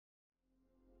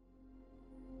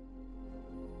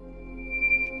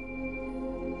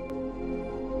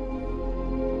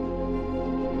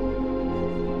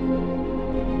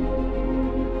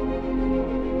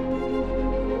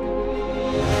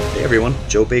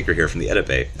Joe Baker here from the Edit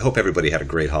Bay. I hope everybody had a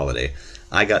great holiday.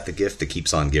 I got the gift that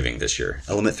keeps on giving this year,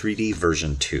 Element 3D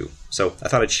version 2. So I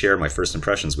thought I'd share my first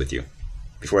impressions with you.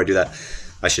 Before I do that,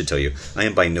 I should tell you, I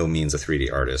am by no means a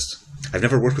 3D artist. I've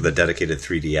never worked with a dedicated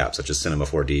 3D app such as Cinema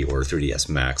 4D or 3ds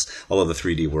Max. All of the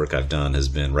 3D work I've done has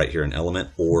been right here in Element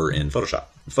or in Photoshop.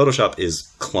 Photoshop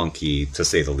is clunky, to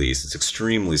say the least. It's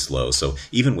extremely slow, so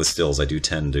even with stills, I do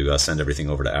tend to send everything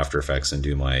over to After Effects and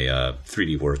do my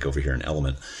 3D work over here in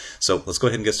Element. So let's go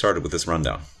ahead and get started with this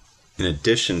rundown. In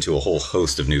addition to a whole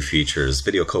host of new features,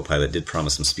 Videocopilot did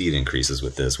promise some speed increases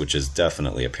with this, which is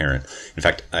definitely apparent. In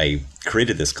fact, I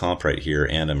created this comp right here,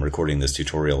 and I'm recording this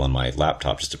tutorial on my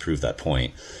laptop just to prove that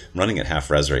point. I'm running at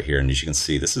half res right here, and as you can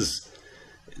see, this is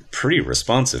pretty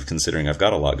responsive considering I've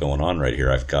got a lot going on right here.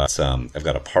 I've got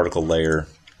a particle layer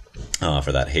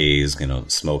for that haze,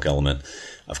 smoke element,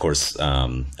 of course,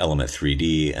 Element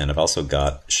 3D, and I've also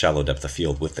got shallow depth of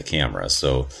field with the camera.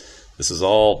 So this is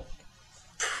all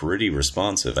pretty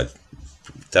responsive. I'm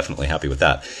definitely happy with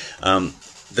that.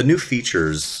 The new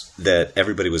features that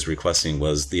everybody was requesting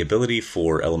was the ability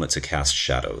for Element to cast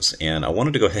shadows, and I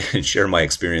wanted to go ahead and share my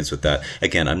experience with that.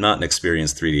 Again, I'm not an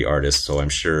experienced 3D artist, so I'm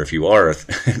sure if you are an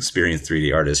experienced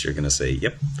 3D artist, you're going to say,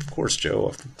 yep, of course,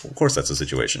 Joe, of course that's the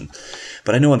situation.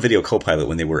 But I know on Videocopilot,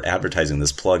 when they were advertising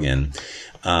this plugin,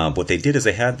 what they did is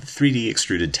they had 3D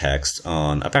extruded text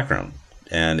on a background,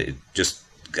 and it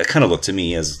kind of looked to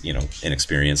me, as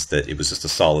inexperienced, that it was just a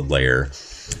solid layer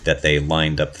that they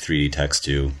lined up the 3D text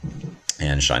to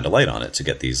and shined a light on it to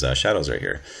get these shadows right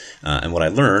here. And what I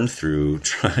learned through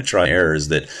try and error is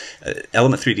that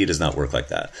Element 3D does not work like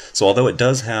that. So although it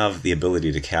does have the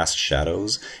ability to cast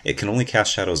shadows, it can only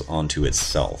cast shadows onto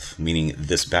itself, meaning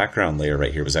this background layer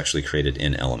right here was actually created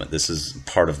in Element. This is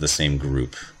part of the same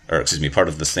group, or excuse me, part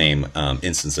of the same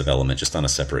instance of Element, just on a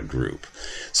separate group.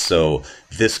 So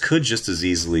this could just as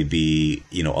easily be,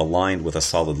 aligned with a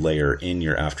solid layer in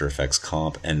your After Effects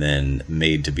comp and then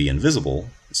made to be invisible,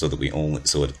 so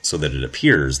that so that it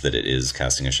appears that it is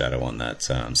casting a shadow on that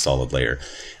solid layer.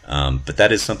 But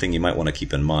that is something you might want to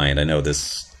keep in mind. I know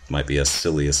this might be a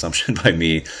silly assumption by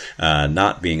me,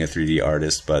 not being a 3D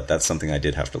artist, but that's something I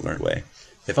did have to learn away.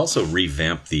 They've also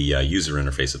revamped the user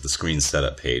interface of the screen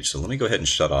setup page, so let me go ahead and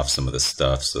shut off some of this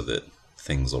stuff so that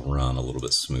things will run a little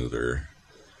bit smoother.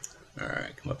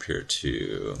 Alright, come up here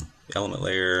to the element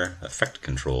layer, effect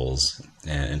controls,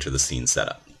 and enter the scene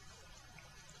setup.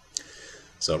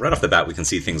 So right off the bat, we can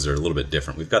see things are a little bit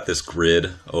different. We've got this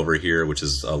grid over here, which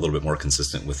is a little bit more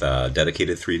consistent with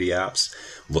dedicated 3D apps.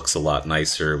 Looks a lot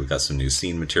nicer. We've got some new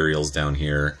scene materials down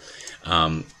here.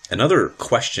 Another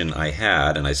question I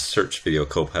had, and I searched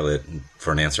Videocopilot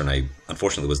for an answer, and I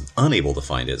unfortunately was unable to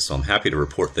find it, so I'm happy to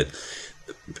report that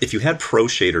if you had Pro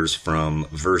shaders from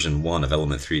version 1 of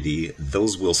Element 3D,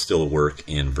 those will still work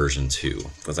in version 2.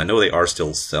 Because I know they are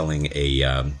still selling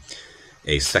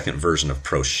a second version of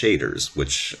Pro shaders,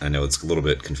 which I know it's a little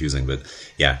bit confusing, but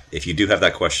yeah, if you do have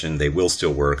that question, they will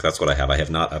still work. That's what I have. I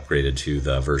have not upgraded to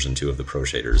the version 2 of the Pro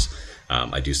shaders.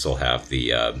 I do still have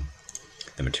the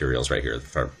materials right here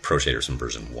for Pro shaders from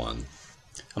version 1.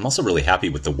 I'm also really happy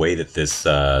with the way that this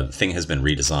thing has been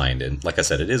redesigned, and like I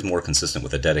said, it is more consistent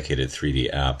with a dedicated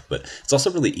 3D app, but it's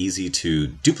also really easy to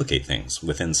duplicate things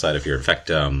with inside of here. In fact,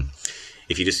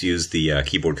 if you just use the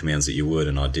keyboard commands that you would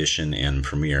in Audition and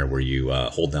Premiere, where you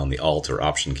hold down the Alt or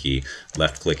Option key,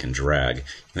 left click and drag, you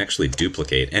can actually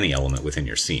duplicate any element within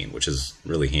your scene, which is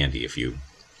really handy if you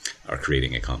are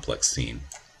creating a complex scene.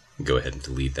 Go ahead and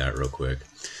delete that real quick.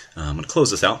 I'm going to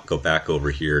close this out, go back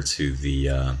over here to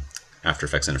the After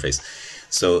Effects interface.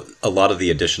 So a lot of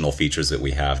the additional features that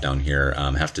we have down here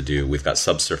have to do, we've got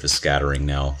subsurface scattering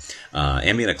now.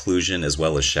 Ambient occlusion as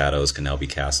well as shadows can now be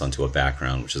cast onto a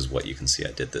background, which is what you can see.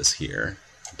 I did this here.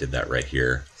 I did that right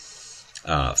here.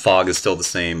 Fog is still the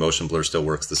same, motion blur still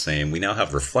works the same. We now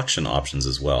have reflection options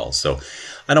as well. So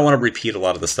I don't want to repeat a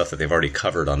lot of the stuff that they've already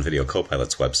covered on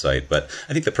Videocopilot's website, but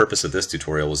I think the purpose of this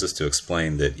tutorial was just to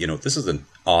explain that, this is an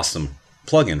awesome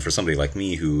plugin for somebody like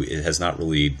me who has not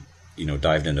really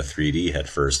dived into 3D head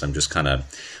first. I'm just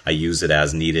I use it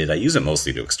as needed. I use it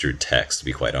mostly to extrude text, to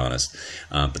be quite honest.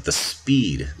 But the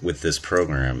speed with this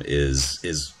program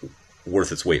is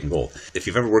worth its weight in gold. If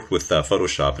you've ever worked with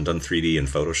Photoshop and done 3D in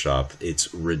Photoshop,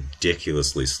 it's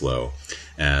ridiculously slow,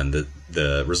 and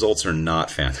the results are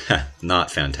not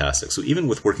fantastic. So even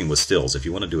with working with stills, if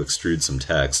you wanted to extrude some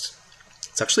text,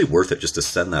 It's actually worth it just to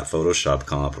send that Photoshop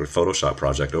comp or Photoshop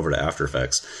project over to After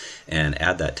Effects and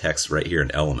add that text right here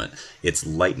in Element. It's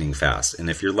lightning fast. And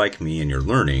if you're like me and you're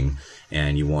learning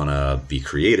and you want to be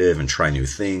creative and try new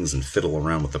things and fiddle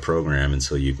around with the program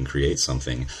until you can create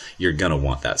something, you're going to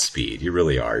want that speed. You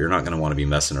really are. You're not going to want to be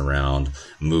messing around,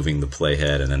 moving the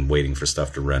playhead and then waiting for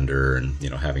stuff to render and,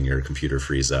 having your computer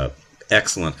freeze up.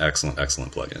 Excellent, excellent,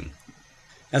 excellent plugin.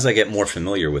 As I get more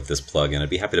familiar with this plugin, I'd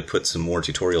be happy to put some more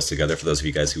tutorials together for those of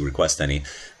you guys who request any.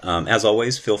 As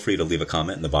always, feel free to leave a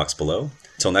comment in the box below.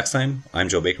 Until next time, I'm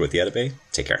Joe Baker with the Edit Bay.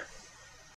 Take care.